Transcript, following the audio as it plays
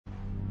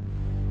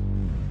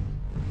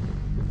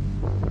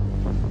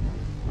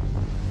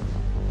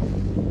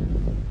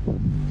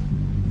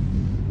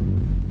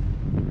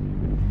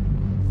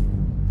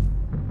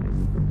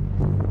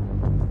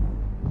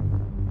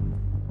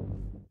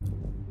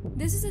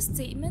a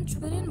statement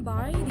written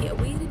by the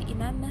awaited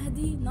Imam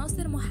Mahdi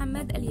Nasir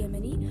Muhammad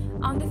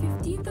al-Yamani on the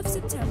 15th of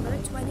September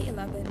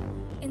 2011,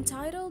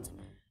 entitled,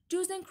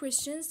 Jews and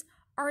Christians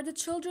are the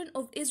children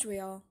of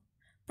Israel.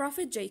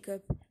 Prophet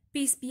Jacob,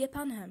 peace be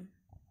upon him.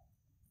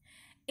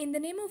 In the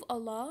name of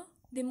Allah,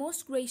 the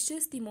most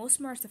gracious, the most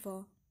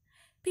merciful.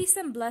 Peace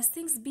and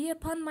blessings be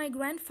upon my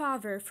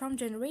grandfather from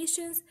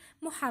generations,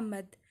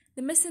 Muhammad,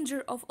 the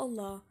messenger of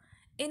Allah,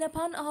 and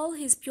upon all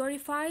his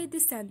purified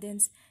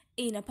descendants,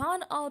 and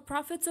upon all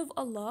prophets of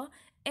Allah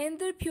and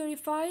their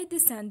purified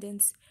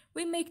descendants.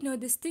 We make no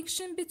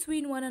distinction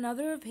between one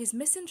another of his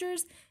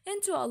messengers,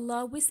 and to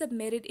Allah we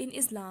submitted in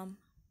Islam.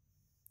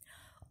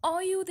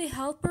 Are you the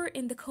helper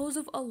in the cause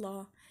of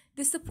Allah,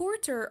 the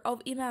supporter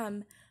of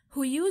Imam,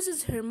 who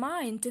uses her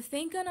mind to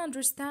think and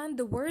understand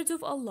the words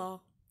of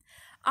Allah?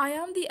 I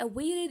am the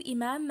awaited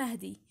Imam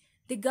Mahdi,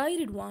 the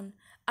guided one.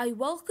 I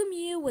welcome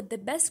you with the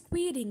best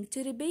greeting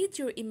to debate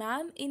your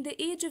Imam in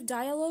the age of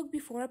dialogue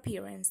before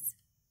appearance.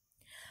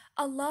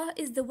 Allah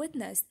is the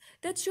witness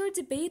that your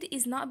debate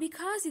is not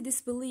because you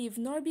disbelieve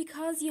nor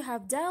because you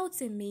have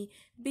doubts in me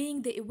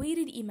being the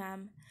awaited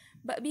Imam,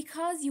 but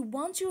because you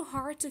want your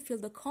heart to feel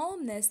the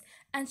calmness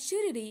and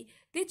surety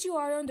that you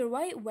are on the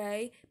right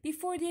way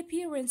before the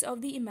appearance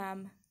of the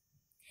Imam.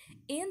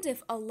 And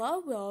if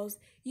Allah wills,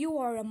 you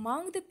are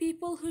among the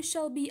people who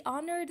shall be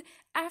honored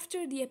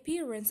after the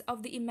appearance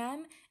of the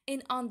Imam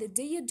and on the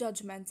day of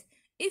judgment,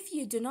 if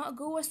you do not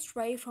go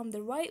astray from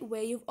the right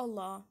way of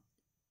Allah.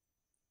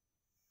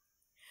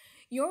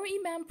 Your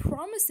Imam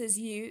promises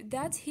you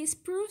that his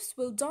proofs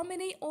will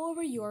dominate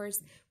over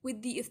yours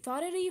with the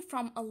authority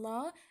from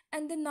Allah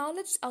and the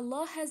knowledge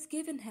Allah has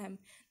given him,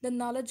 the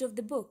knowledge of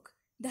the book,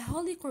 the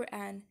Holy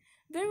Quran.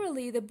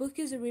 Verily, the book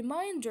is a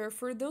reminder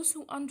for those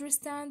who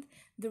understand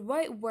the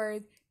right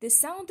word, the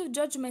sound of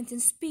judgment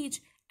in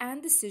speech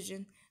and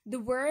decision, the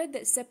word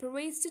that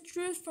separates the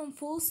truth from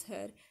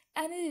falsehood,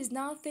 and it is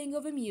nothing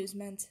of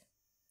amusement.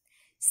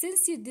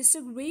 Since you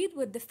disagreed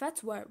with the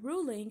fatwa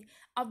ruling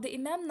of the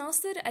Imam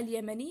Nasir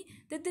al-Yamani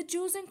that the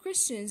Jews and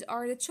Christians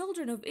are the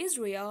children of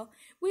Israel,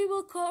 we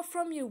will cut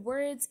from your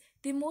words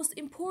the most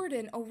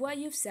important of what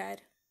you've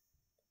said.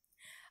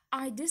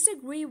 I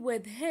disagree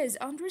with his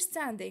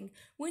understanding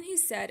when he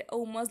said,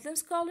 O Muslim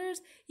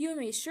scholars, you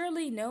may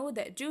surely know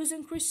that Jews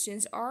and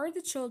Christians are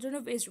the children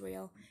of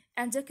Israel,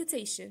 and a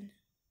quotation.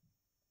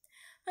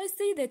 I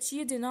say that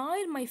you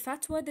denied my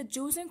fatwa that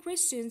Jews and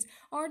Christians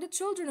are the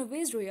children of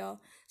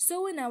Israel,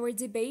 so in our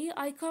debate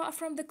I cut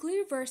from the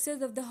clear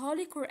verses of the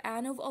Holy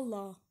Quran of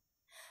Allah.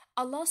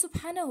 Allah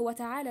subhanahu wa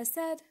ta'ala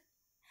said,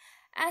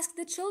 Ask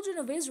the children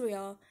of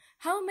Israel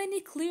how many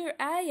clear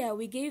ayah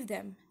we gave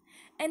them,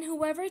 and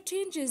whoever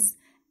changes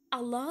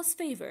Allah's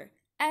favor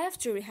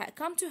after it had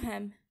come to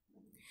him,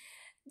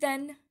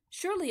 then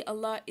surely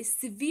Allah is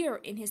severe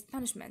in his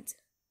punishment.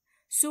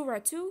 Surah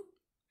 2,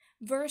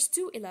 verse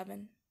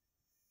 211.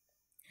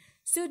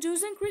 So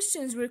Jews and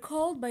Christians were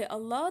called by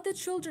Allah the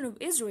children of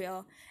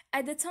Israel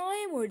at the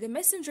time where the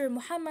messenger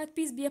Muhammad,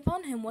 peace be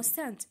upon him, was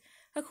sent,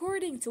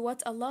 according to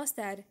what Allah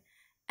said,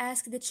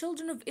 Ask the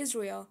children of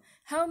Israel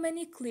how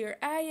many clear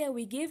ayah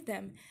we gave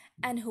them,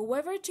 and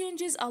whoever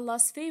changes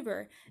Allah's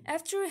favor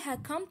after it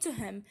had come to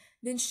him,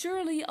 then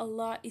surely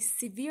Allah is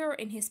severe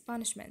in his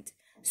punishment.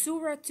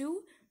 Surah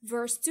 2,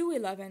 verse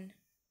 211.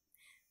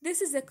 This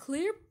is a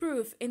clear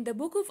proof in the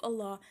Book of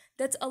Allah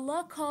that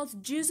Allah calls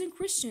Jews and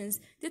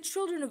Christians the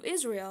children of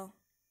Israel.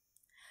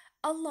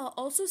 Allah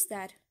also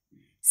said,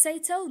 Say,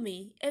 tell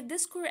me, if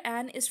this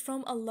Quran is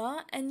from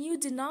Allah and you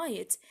deny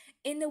it,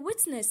 and a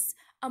witness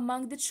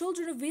among the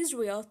children of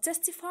Israel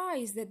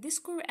testifies that this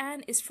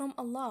Quran is from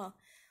Allah,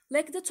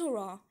 like the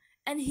Torah,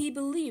 and he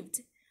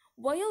believed,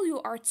 while you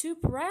are too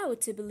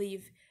proud to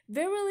believe.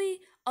 Verily,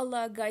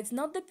 Allah guides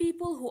not the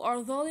people who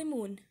are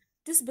dhalimun,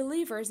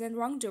 disbelievers and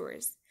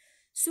wrongdoers.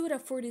 Surah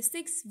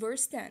 46,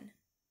 verse 10.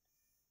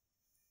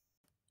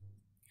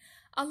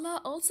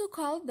 Allah also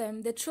called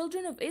them the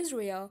children of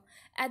Israel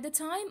at the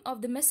time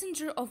of the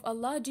messenger of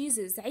Allah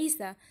Jesus,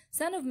 Isa,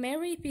 son of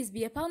Mary, peace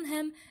be upon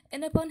him,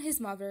 and upon his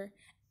mother.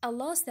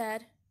 Allah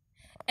said,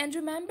 And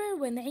remember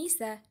when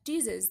Isa,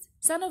 Jesus,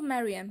 son of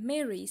Maryam,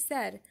 Mary,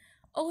 said,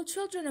 O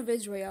children of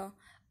Israel,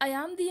 I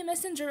am the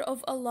messenger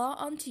of Allah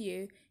unto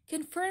you,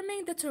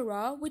 confirming the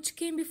Torah which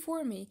came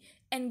before me,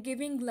 and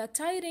giving glad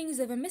tidings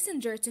of a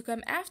messenger to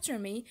come after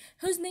me,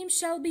 whose name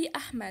shall be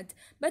Ahmad.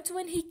 But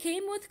when he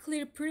came with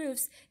clear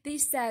proofs, they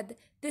said,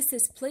 This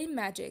is plain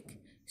magic.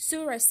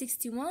 Surah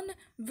 61,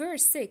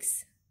 verse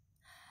 6.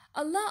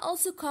 Allah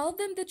also called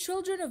them the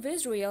children of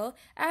Israel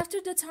after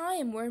the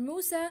time where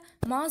Musa,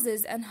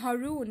 Moses, and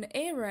Harun,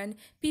 Aaron,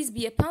 peace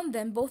be upon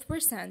them, both were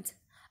sent.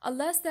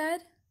 Allah said,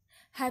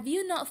 Have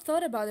you not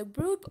thought about a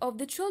group of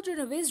the children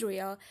of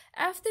Israel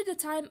after the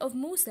time of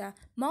Musa,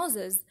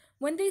 Moses,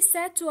 when they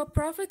said to a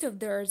prophet of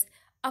theirs,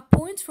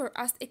 Appoint for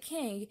us a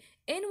king,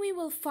 and we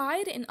will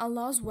fight in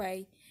Allah's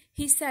way?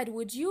 He said,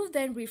 Would you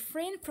then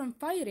refrain from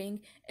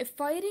fighting if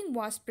fighting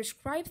was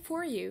prescribed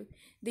for you?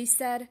 They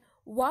said,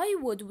 Why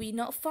would we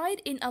not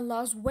fight in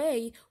Allah's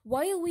way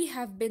while we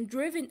have been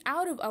driven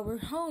out of our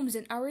homes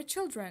and our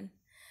children?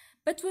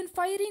 But when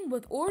fighting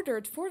was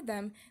ordered for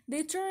them,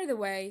 they turned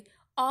away,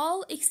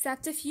 all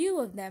except a few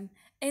of them,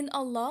 and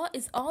Allah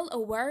is all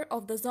aware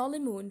of the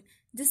Zalimun,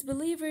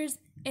 disbelievers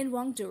and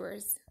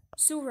wrongdoers.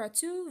 Surah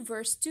 2,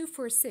 verse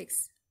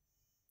 246.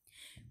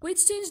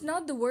 Which change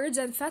not the words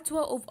and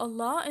fatwa of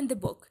Allah in the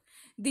book.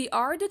 They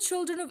are the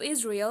children of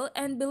Israel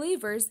and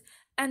believers,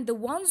 and the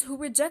ones who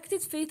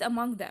rejected faith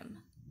among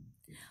them.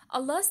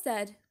 Allah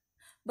said,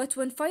 but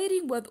when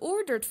fighting was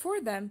ordered for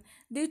them,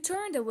 they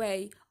turned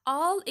away,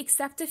 all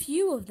except a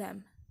few of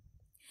them.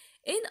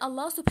 And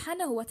Allah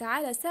subhanahu wa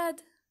ta'ala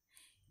said,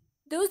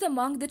 those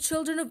among the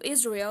children of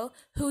Israel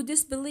who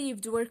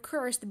disbelieved were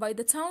cursed by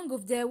the tongue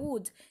of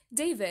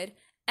David,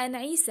 and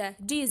Isa,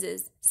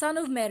 Jesus, son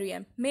of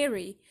Maryam,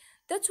 Mary.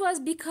 That was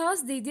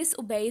because they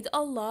disobeyed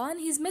Allah and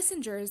His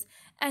messengers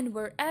and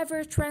were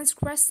ever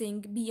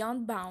transgressing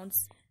beyond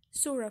bounds.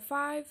 Surah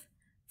 5,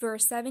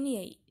 verse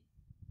 78.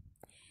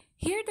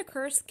 Here the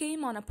curse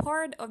came on a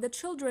part of the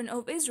children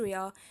of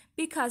Israel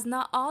because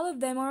not all of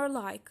them are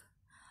alike.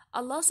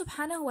 Allah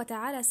subhanahu wa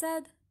ta'ala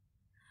said,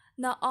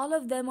 not all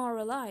of them are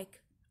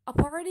alike. A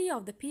party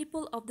of the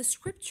people of the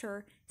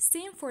scripture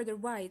stand for the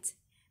right.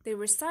 They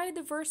recite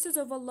the verses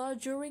of Allah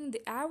during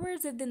the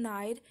hours of the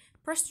night,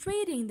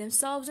 prostrating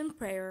themselves in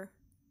prayer.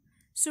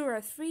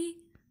 Surah 3,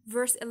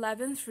 verse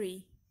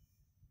 11:3.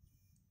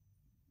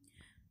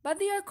 But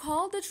they are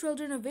called the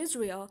children of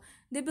Israel,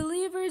 the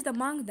believers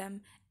among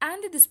them,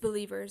 and the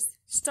disbelievers,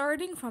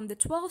 starting from the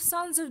 12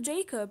 sons of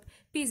Jacob,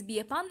 peace be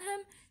upon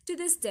him, to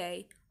this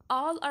day,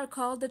 all are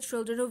called the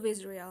children of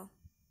Israel.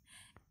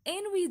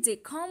 And we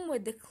did come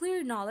with the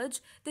clear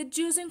knowledge that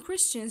Jews and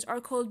Christians are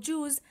called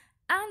Jews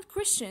and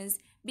Christians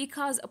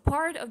because a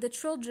part of the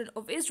children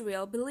of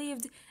Israel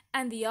believed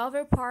and the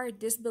other part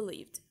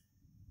disbelieved.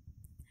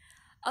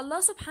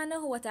 Allah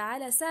subhanahu wa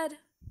ta'ala said,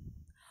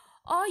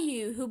 all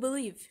you who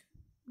believe,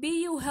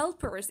 be you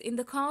helpers in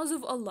the cause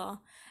of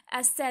Allah,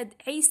 as said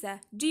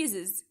Isa,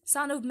 Jesus,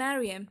 son of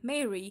Maryam,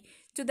 Mary,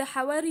 to the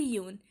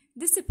Hawariyun,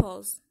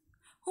 disciples.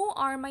 Who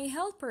are my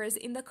helpers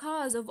in the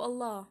cause of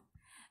Allah?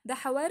 The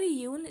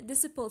Hawariyun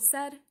disciples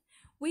said,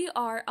 we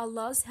are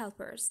Allah's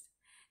helpers.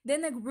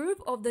 Then a group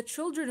of the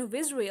children of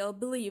Israel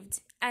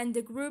believed, and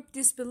the group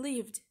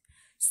disbelieved.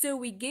 So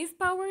we gave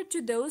power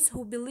to those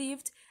who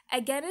believed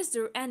against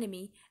their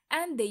enemy,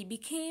 and they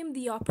became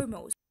the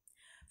uppermost.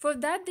 For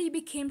that they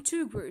became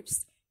two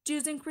groups,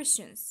 Jews and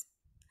Christians.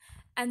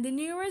 And the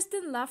nearest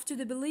and left to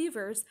the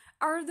believers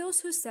are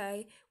those who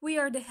say, we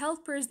are the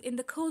helpers in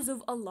the cause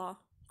of Allah,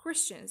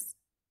 Christians.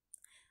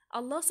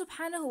 Allah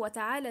subhanahu wa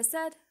ta'ala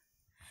said,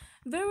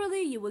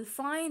 verily you will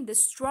find the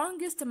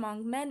strongest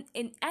among men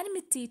in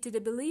enmity to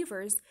the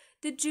believers,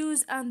 the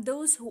Jews and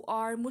those who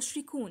are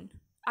mushrikun,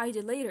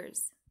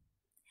 idolaters.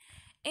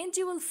 And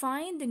you will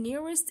find the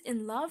nearest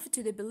in love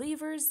to the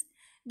believers,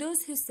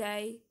 those who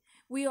say,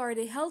 we are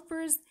the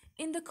helpers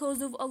in the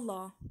cause of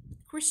Allah,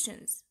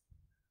 Christians.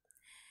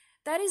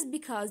 That is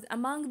because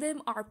among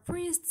them are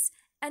priests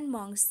and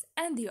monks,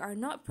 and they are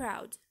not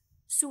proud.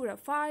 Surah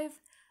 5,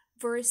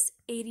 verse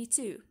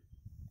 82.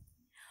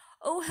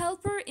 O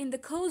helper in the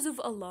cause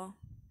of Allah,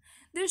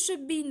 there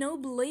should be no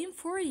blame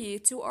for you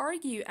to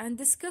argue and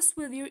discuss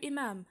with your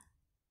Imam.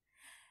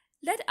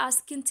 Let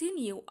us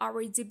continue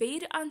our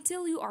debate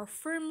until you are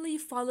firmly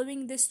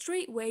following the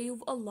straight way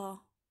of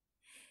Allah.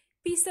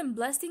 Peace and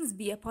blessings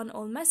be upon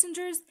all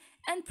messengers,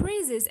 and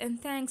praises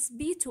and thanks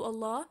be to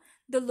Allah,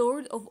 the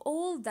Lord of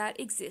all that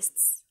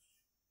exists.